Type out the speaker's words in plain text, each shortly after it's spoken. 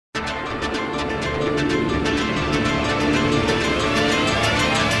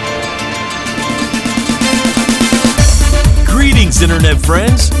Internet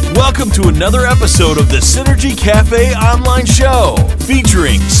friends. Welcome to another episode of the SynergyCafe online show,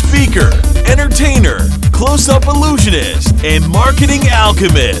 featuring speaker, entertainer, close-up illusionist, and marketing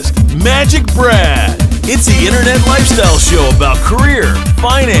alchemist, Magic Brad. It's the Internet lifestyle show about career,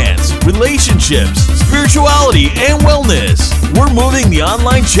 finance, relationships, spirituality, and wellness. We're moving the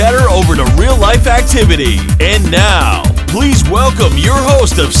online chatter over to real-life activity. And now, please welcome your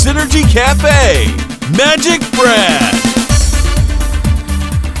host of SynergyCafe, Magic Brad.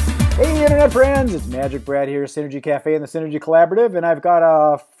 Hey Internet friends, it's Magic Brad here, SynergyCafe and the Synergy Collaborative, and I've got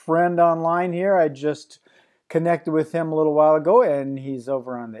a friend online here. I just connected with him a little while ago, and he's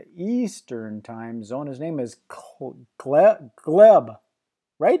over on the Eastern time zone. His name is Gleb,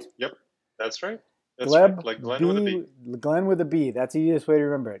 right? Yep, that's right. That's Gleb, right. Like Glenn with a B. Glenn with a B. That's the easiest way to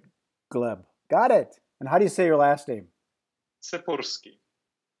remember it. Gleb. Got it. And how do you say your last name? Tsipursky.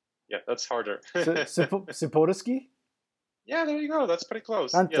 Yeah, that's harder. Tsipursky? Yeah, there you go. That's pretty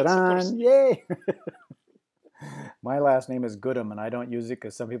close. Dun, Yeah, dun, Tsipursky. yay! My last name is Gudim, and I don't use it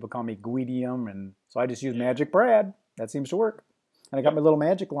because some people call me Gudim, and so I just use Magic Brad. That seems to work. And I got my little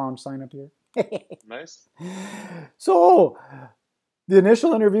Magic Lounge sign up here. Nice. So, the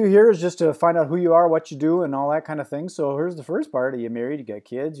initial interview here is just to find out who you are, what you do, and all that kind of thing. So here's the first part. Are you married? You got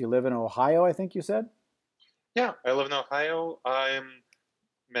kids? You live in Ohio, I think you said? Yeah, I live in Ohio. I'm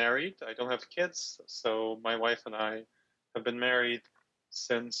married. I don't have kids. So my wife and I have been married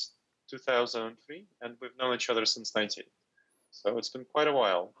since 2003, and we've known each other since 19. So it's been quite a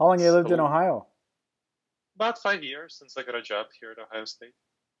while. How long have you lived in Ohio? About 5 years since I got a job here at Ohio State.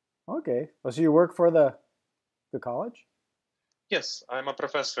 Okay. Well, so you work for the college? Yes, I'm a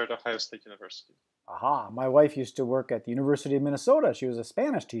professor at Ohio State University. Aha. My wife used to work at the University of Minnesota. She was a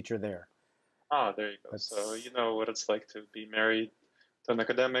Spanish teacher there. Ah, there you go. So you know what it's like to be married to an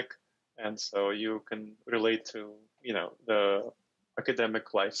academic, and so you can relate to, the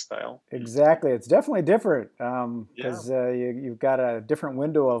academic lifestyle. Exactly. It's definitely different because you've got a different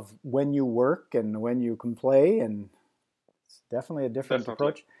window of when you work and when you can play, and it's definitely a different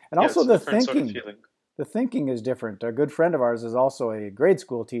approach. And also the thinking. Sort of the thinking is different. A good friend of ours is also a grade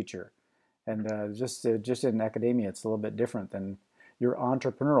school teacher, and just in academia, it's a little bit different than your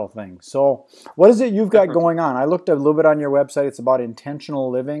entrepreneurial thing. So what is it you've got going on? I looked a little bit on your website. It's about intentional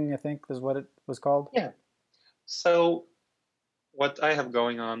living, I think is what it was called. Yeah. So what I have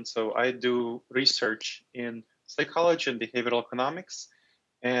going on, so I do research in psychology and behavioral economics,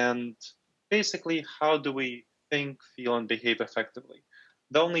 and basically how do we think, feel, and behave effectively.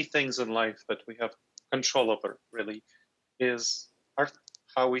 The only things in life that we have control over, really, is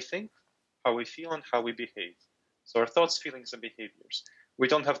how we think, how we feel, and how we behave. So our thoughts, feelings, and behaviors. We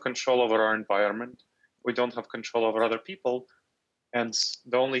don't have control over our environment. We don't have control over other people. And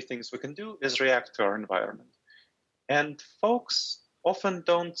the only things we can do is react to our environment. And folks often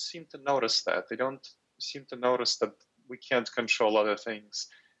don't seem to notice that. They don't seem to notice that we can't control other things.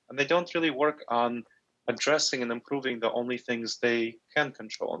 And they don't really work on addressing and improving the only things they can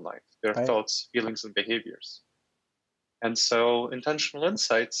control in life, their thoughts, feelings, and behaviors. And so Intentional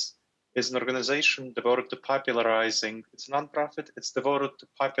Insights is an organization devoted to popularizing, it's a nonprofit, it's devoted to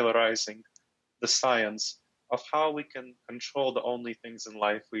popularizing the science of how we can control the only things in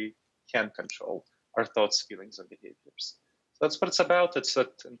life we can control, our thoughts, feelings, and behaviors. So that's what it's about. It's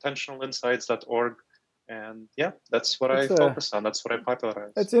at intentionalinsights.org. And yeah, that's what I focus on. That's what I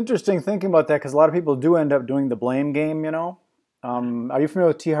popularize. It's interesting thinking about that because a lot of people do end up doing the blame game, Are you familiar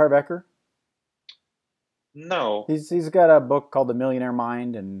with T. Harv Eker? No. He's got a book called The Millionaire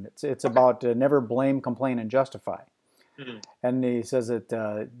Mind, and it's about never blame, complain, and justify. Mm-hmm. And he says that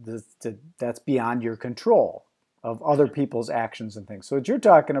that's beyond your control of other people's actions and things. So what you're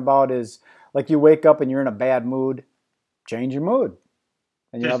talking about is like you wake up and you're in a bad mood, change your mood,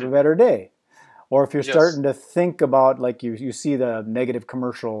 and you'll have a better day. Or if you're starting to think about, like you see the negative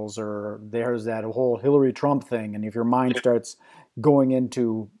commercials, or there's that whole Hillary Trump thing, and if your mind starts going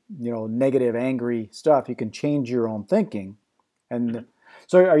into negative, angry stuff, you can change your own thinking. And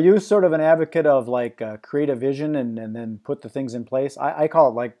so are you sort of an advocate of like create a vision and then put the things in place? I call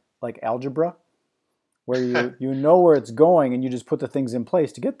it like algebra, where you know where it's going and you just put the things in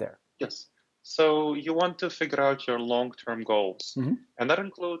place to get there. Yes. So you want to figure out your long-term goals. Mm-hmm. And that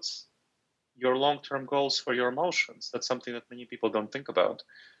includes your long-term goals for your emotions. That's something that many people don't think about.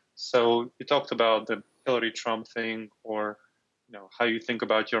 So you talked about the Hillary Trump thing, or how you think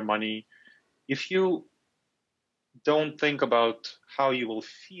about your money. If you don't think about how you will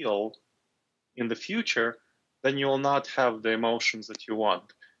feel in the future, then you will not have the emotions that you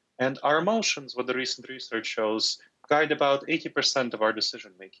want. And our emotions, what the recent research shows, guide about 80% of our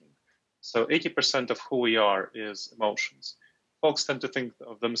decision making. So 80% of who we are is emotions. folks tend to think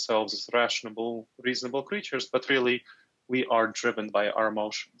of themselves as rational, reasonable creatures, but really we are driven by our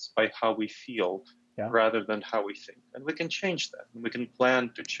emotions, by how we feel, rather than how we think. And we can change that. And we can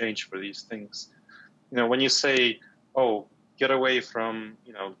plan to change for these things. When you say, oh, get away from,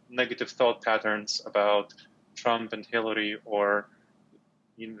 negative thought patterns about Trump and Hillary, or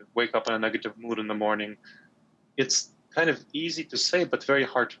wake up in a negative mood in the morning, it's kind of easy to say, but very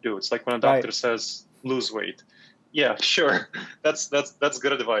hard to do. It's like when a doctor says, lose weight. Yeah, sure. That's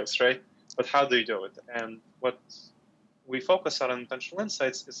good advice, right? But how do you do it? And what we focus on in Intentional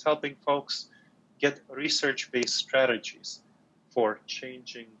Insights is helping folks get research-based strategies for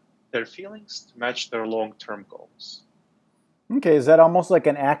changing their feelings to match their long-term goals. Okay, is that almost like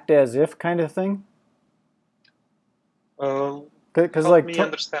an act as if kind of thing? Help me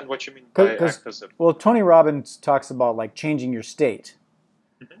understand what you mean by act as if. Well, Tony Robbins talks about like changing your state.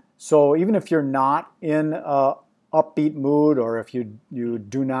 Mm-hmm. So even if you're not in a upbeat mood, or if you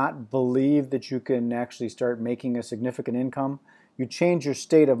do not believe that you can actually start making a significant income, you change your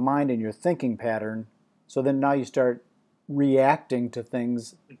state of mind and your thinking pattern, so then now you start reacting to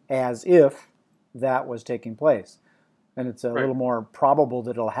things as if that was taking place. And it's a little more probable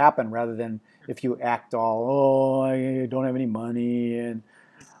that it'll happen, rather than if you act all, oh, I don't have any money and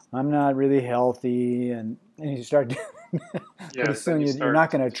I'm not really healthy, and you start pretty soon you're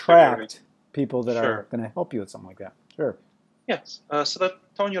not going to attract people that are going to help you with something like that. Sure. Yes. So that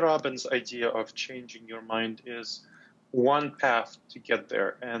Tony Robbins' idea of changing your mind is one path to get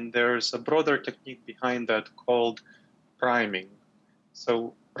there. And there's a broader technique behind that called priming.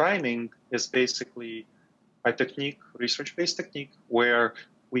 So priming is basically a technique, research-based technique, where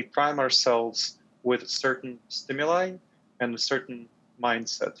we prime ourselves with certain stimuli and a certain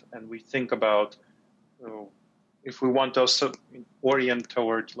mindset. And we think about, if we want to also orient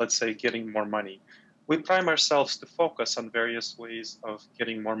toward, let's say, getting more money, we prime ourselves to focus on various ways of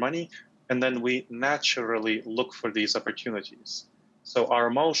getting more money, and then we naturally look for these opportunities. So our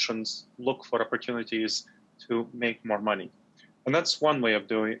emotions look for opportunities to make more money. And that's one way of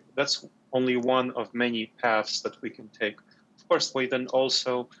doing it. That's only one of many paths that we can take. Of course, we then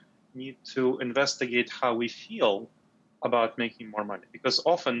also need to investigate how we feel about making more money, because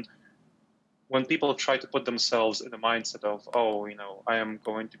often when people try to put themselves in the mindset of, oh, I am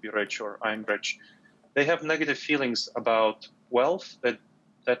going to be rich, or I'm rich, they have negative feelings about wealth that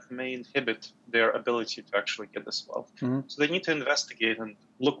may inhibit their ability to actually get this wealth. Mm-hmm. So they need to investigate and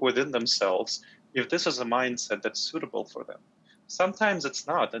look within themselves if this is a mindset that's suitable for them. Sometimes it's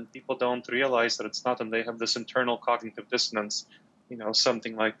not, and people don't realize that it's not, and they have this internal cognitive dissonance,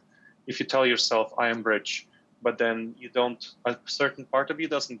 something like, if you tell yourself, I am rich, but then a certain part of you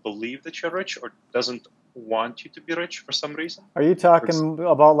doesn't believe that you're rich, or doesn't want you to be rich for some reason. Are you talking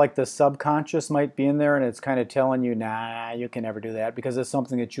about like the subconscious might be in there, and it's kind of telling you, nah, you can never do that, because it's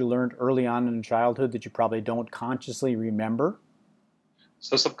something that you learned early on in childhood that you probably don't consciously remember?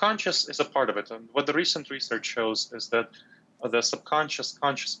 So subconscious is a part of it. And what the recent research shows is that the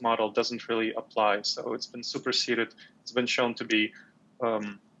subconscious-conscious model doesn't really apply. So it's been superseded. It's been shown to be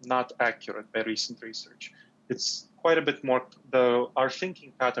not accurate by recent research. It's quite a bit more, our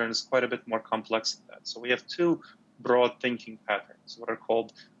thinking pattern is quite a bit more complex than that. So we have two broad thinking patterns, what are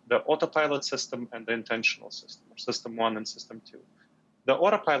called the autopilot system and the intentional system, or system 1 and system 2. The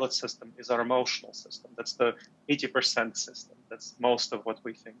autopilot system is our emotional system. That's the 80% system. That's most of what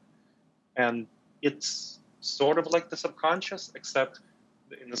we think. And it's sort of like the subconscious, except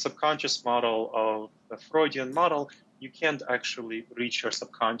in the subconscious model of the Freudian model, you can't actually reach your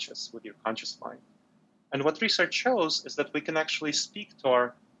subconscious with your conscious mind. And what research shows is that we can actually speak to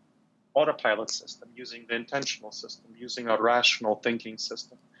our autopilot system using the intentional system, using our rational thinking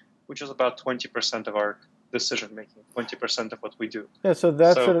system, which is about 20% of our decision-making, 20% of what we do. Yeah, so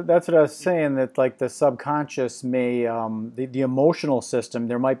that's what I was saying, that like the subconscious may, the emotional system,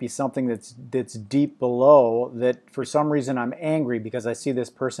 there might be something that's deep below that for some reason I'm angry because I see this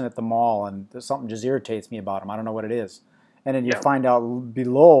person at the mall and something just irritates me about them. I don't know what it is. And then you find out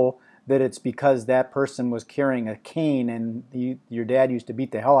below that it's because that person was carrying a cane and your dad used to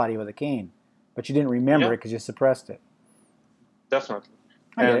beat the hell out of you with a cane, but you didn't remember it because you suppressed it. Definitely.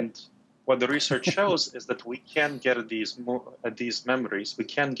 And what the research shows is that we can get at these memories, we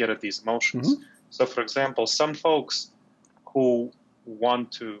can get at these emotions. Mm-hmm. So, for example, some folks who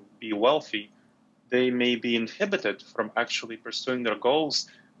want to be wealthy, they may be inhibited from actually pursuing their goals,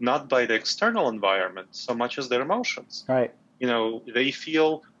 not by the external environment so much as their emotions. Right.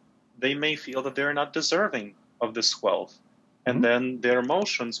 They may feel that they're not deserving of this wealth. And then their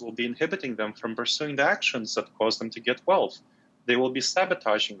emotions will be inhibiting them from pursuing the actions that cause them to get wealth. They will be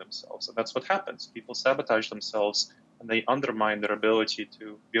sabotaging themselves. And that's what happens. People sabotage themselves and they undermine their ability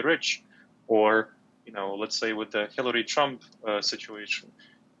to be rich. Or, let's say with the Hillary Trump situation,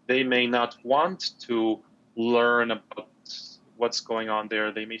 they may not want to learn about what's going on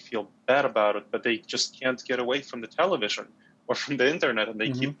there. They may feel bad about it, but they just can't get away from the television or from the internet, and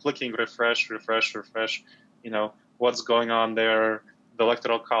they keep clicking refresh, refresh, refresh. What's going on there? The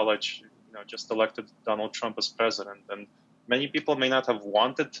Electoral College, just elected Donald Trump as president, and many people may not have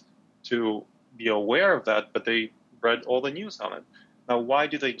wanted to be aware of that, but they read all the news on it. Now, why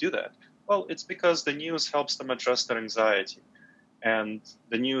do they do that? Well, it's because the news helps them address their anxiety. And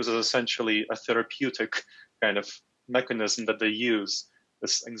the news is essentially a therapeutic kind of mechanism that they use,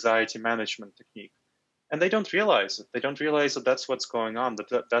 this anxiety management technique. And they don't realize it. They don't realize that that's what's going on,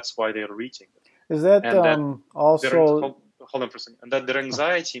 that's why they're reading it. Is that also... Hold on for a second. And that their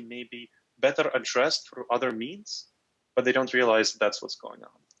anxiety may be better addressed through other means, but they don't realize that's what's going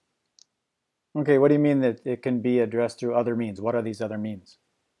on. Okay, what do you mean that it can be addressed through other means? What are these other means?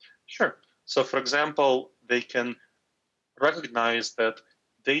 Sure. So, for example, they can recognize that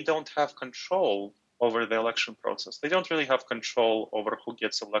they don't have control over the election process. They don't really have control over who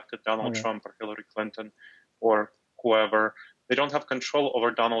gets elected, Donald Trump or Hillary Clinton or whoever. They don't have control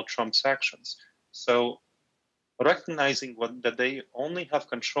over Donald Trump's actions. So recognizing that they only have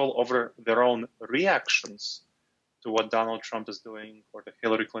control over their own reactions to what Donald Trump is doing or that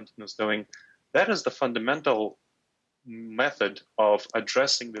Hillary Clinton is doing, that is the fundamental method of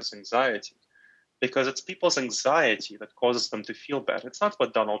addressing this anxiety. Because it's people's anxiety that causes them to feel bad. It's not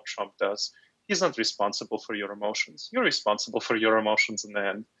what Donald Trump does. He's not responsible for your emotions. You're responsible for your emotions in the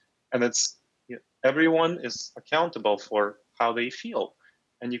end. And everyone is accountable for how they feel.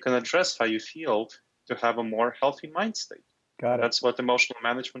 And you can address how you feel to have a more healthy mind state. Got it. That's what emotional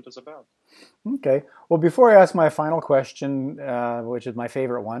management is about. Okay. Well, before I ask my final question, which is my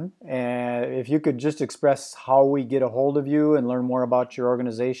favorite one, if you could just express how we get a hold of you and learn more about your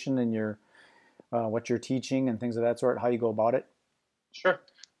organization and your what you're teaching and things of that sort, how you go about it? Sure.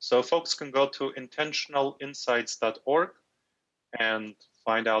 So folks can go to intentionalinsights.org and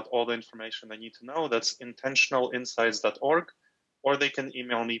find out all the information they need to know. That's intentionalinsights.org. Or they can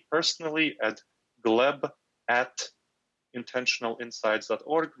email me personally at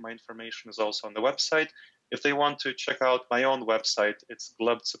gleb@intentionalinsights.org. My information is also on the website. If they want to check out my own website, it's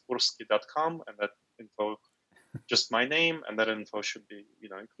glebtsipursky.com, and that info, just my name, and that info should be, you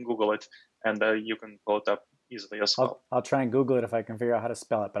can Google it, and you can pull it up easily as well. I'll try and Google it if I can figure out how to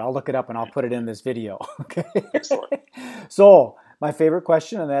spell it, but I'll look it up and I'll put it in this video. Okay. Excellent. So my favorite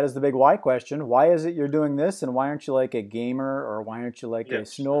question, and that is the big why question. Why is it you're doing this, and why aren't you like a gamer, or why aren't you like a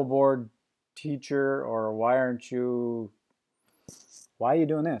snowboard teacher, or why are you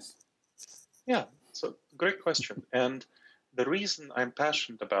doing this? Yeah, so great question. And the reason I'm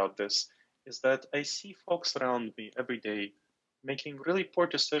passionate about this is that I see folks around me every day making really poor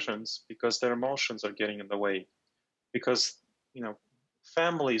decisions because their emotions are getting in the way. Because,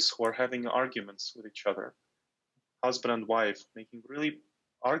 families who are having arguments with each other, husband and wife, making really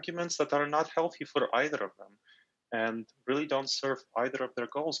arguments that are not healthy for either of them and really don't serve either of their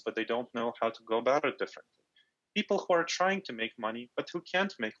goals, but they don't know how to go about it differently. People who are trying to make money, but who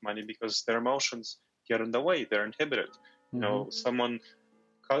can't make money because their emotions get in the way, they're inhibited. Someone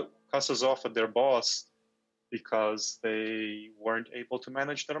cusses off at their boss because they weren't able to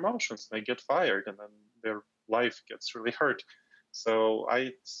manage their emotions. They get fired, and then their life gets really hurt. So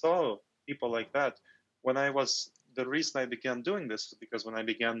I saw people like that. The reason I began doing this is because when I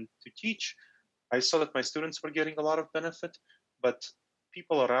began to teach, I saw that my students were getting a lot of benefit, but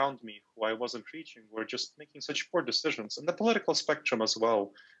people around me who I wasn't reaching were just making such poor decisions. And the political spectrum as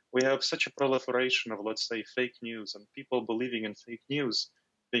well. We have such a proliferation of, let's say, fake news, and people believing in fake news,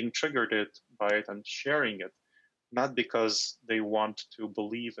 being triggered by it and sharing it, not because they want to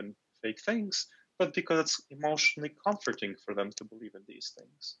believe in fake things, but because it's emotionally comforting for them to believe in these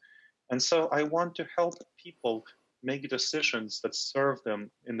things. And so I want to help people make decisions that serve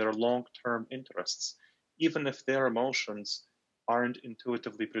them in their long-term interests, even if their emotions aren't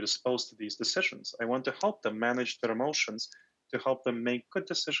intuitively predisposed to these decisions. I want to help them manage their emotions to help them make good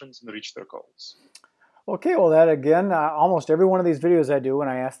decisions and reach their goals. Okay, well, that again, almost every one of these videos I do when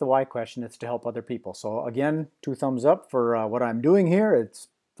I ask the why question, it's to help other people. So again, 2 thumbs up for what I'm doing here. It's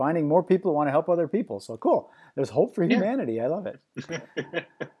finding more people who want to help other people. So cool. There's hope for humanity. I love it.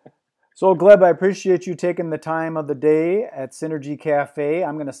 So Gleb, I appreciate you taking the time of the day at Synergy Cafe.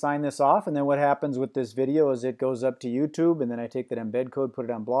 I'm going to sign this off, and then what happens with this video is it goes up to YouTube, and then I take that embed code, put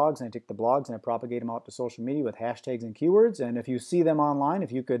it on blogs, and I take the blogs and I propagate them out to social media with hashtags and keywords. And if you see them online,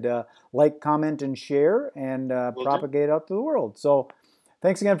 if you could like, comment, and share, and propagate out to the world. So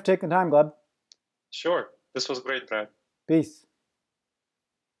thanks again for taking the time, Gleb. Sure. This was great, Brad. Peace.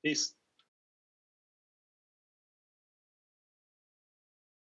 Peace.